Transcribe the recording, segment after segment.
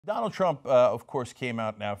Donald Trump, of course, came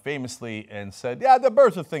out now famously and said, yeah, the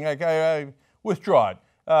birther thing, I withdraw it.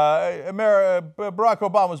 Barack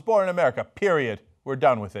Obama was born in America, period. We're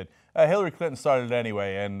done with it. Hillary Clinton started it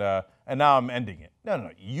anyway, and now I'm ending it. No,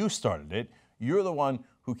 you started it. You're the one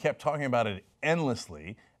who kept talking about it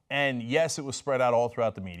endlessly, and yes, it was spread out all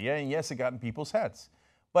throughout the media, and yes, it got in people's heads.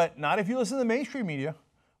 But not if you listen to the mainstream media.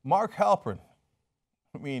 Mark Halperin,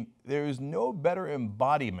 I mean, there is no better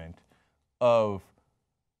embodiment of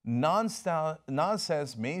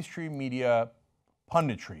nonsense mainstream media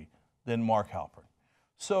punditry than Mark Halperin.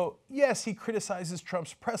 So, yes, he criticizes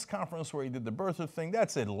Trump's press conference where he did the birther thing.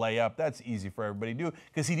 That's a layup. That's easy for everybody to do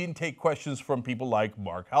because he didn't take questions from people like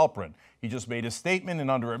Mark Halperin. He just made a statement in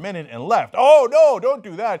under a minute and left. Oh, no, don't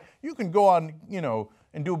do that. You can go on,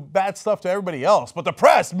 and do bad stuff to everybody else. But the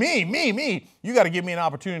press, me, you got to give me an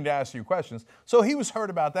opportunity to ask you questions. So he was hurt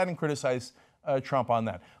about that and criticized Trump on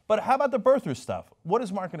that. But how about the birther stuff? What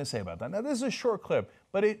is Mark going to say about that? Now, this is a short clip,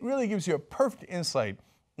 but it really gives you a perfect insight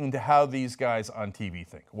into how these guys on TV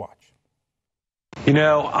think. Watch.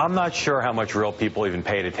 I'm not sure how much real people even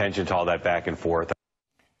paid attention to all that back and forth.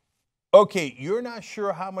 Okay, you're not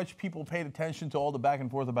sure how much people paid attention to all the back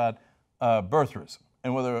and forth about birtherism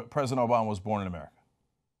and whether President Obama was born in America.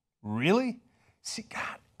 Really? See,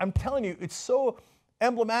 God, I'm telling you, it's so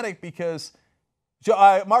emblematic because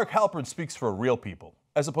Mark Halperin speaks for real people,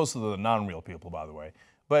 as opposed to the non-real people, by the way.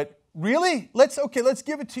 But really? Let's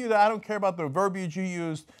give it to you that I don't care about the verbiage you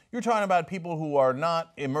used. You're talking about people who are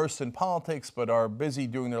not immersed in politics but are busy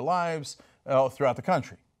doing their lives throughout the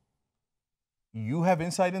country. You have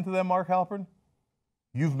insight into them, Mark Halperin?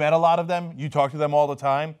 You've met a lot of them? You talk to them all the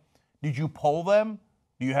time? Did you poll them?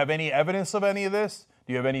 Do you have any evidence of any of this?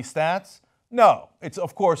 Do you have any stats? No. It's,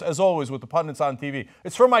 of course, as always with the pundits on TV,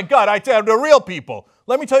 it's from my gut. I tell the real people.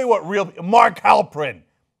 Let me tell you what Mark Halperin,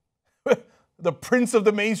 the prince of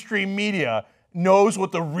the mainstream media, knows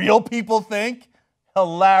what the real people think?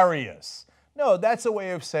 Hilarious. No, that's a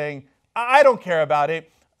way of saying, I don't care about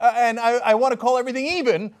it, and I want to call everything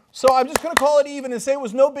even, so I'm just going to call it even and say it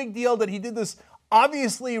was no big deal that he did this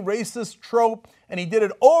obviously racist trope, and he did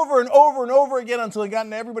it over and over and over again until he got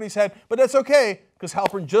into everybody's head. But that's okay, because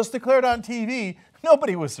Halperin just declared on TV,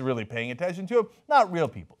 nobody was really paying attention to him. Not real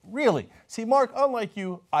people. Really. See, Mark, unlike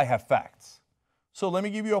you, I have facts. So let me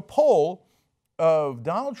give you a poll of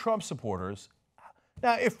Donald Trump supporters.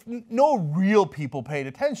 Now, if no real people paid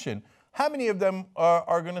attention, how many of them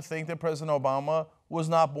are going to think that President Obama was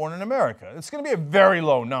not born in America? It's going to be a very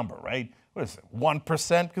low number, right? What is it,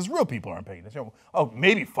 1%? Because real people aren't paying attention. Oh,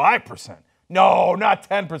 maybe 5%. No, not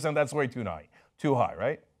 10%. That's way too high,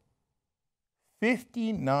 right?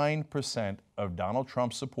 59% of Donald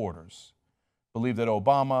Trump's supporters believe that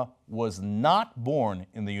Obama was not born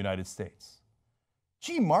in the United States.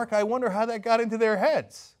 Gee, Mark, I wonder how that got into their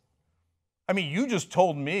heads. I mean, you just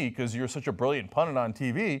told me, because you're such a brilliant pundit on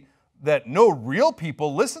TV, that no real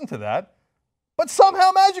people listen to that, but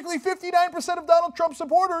somehow magically 59% of Donald Trump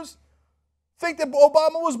supporters think that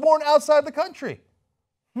Obama was born outside the country.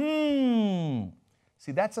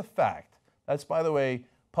 See, that's a fact. That's, by the way,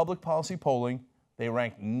 public policy polling. They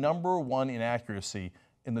ranked #1 in accuracy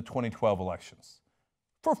in the 2012 elections.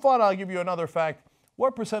 For fun, I'll give you another fact.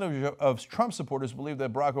 What percentage of Trump supporters believe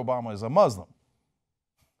that Barack Obama is a Muslim?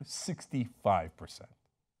 65%.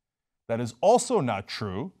 That is also not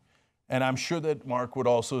true. And I'm sure that Mark would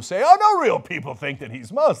also say, oh, no real people think that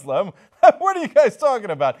he's Muslim. What are you guys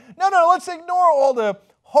talking about? No, let's ignore all the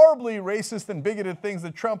horribly racist and bigoted things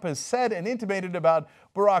that Trump has said and intimated about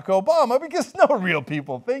Barack Obama, because no real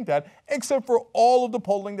people think that, except for all of the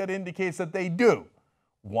polling that indicates that they do.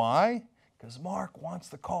 Why? Because Mark wants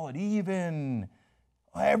to call it even.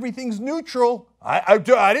 Everything's neutral. I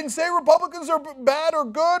didn't say Republicans are bad or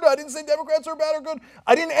good. I didn't say Democrats are bad or good.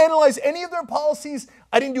 I didn't analyze any of their policies.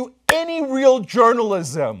 I didn't do any real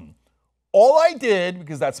journalism. All I did,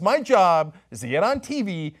 because that's my job, is to get on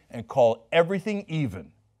TV and call everything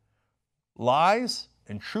even. Lies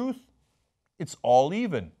and truth, it's all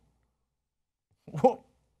even. What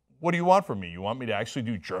do you want from me? You want me to actually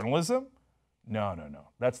do journalism? No.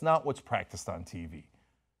 That's not what's practiced on TV.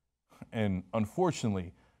 And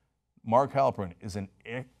unfortunately, Mark Halperin is an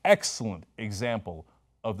excellent example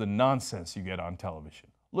of the nonsense you get on television.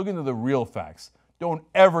 Look into the real facts. Don't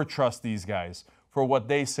ever trust these guys for what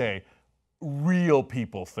they say real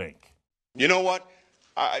people think. You know what?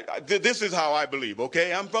 This is how I believe,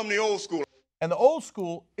 okay? I'm from the old school. And the old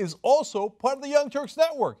school is also part of the Young Turks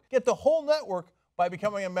Network. Get the whole network by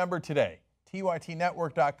becoming a member today.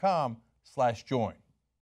 tytnetwork.com/join.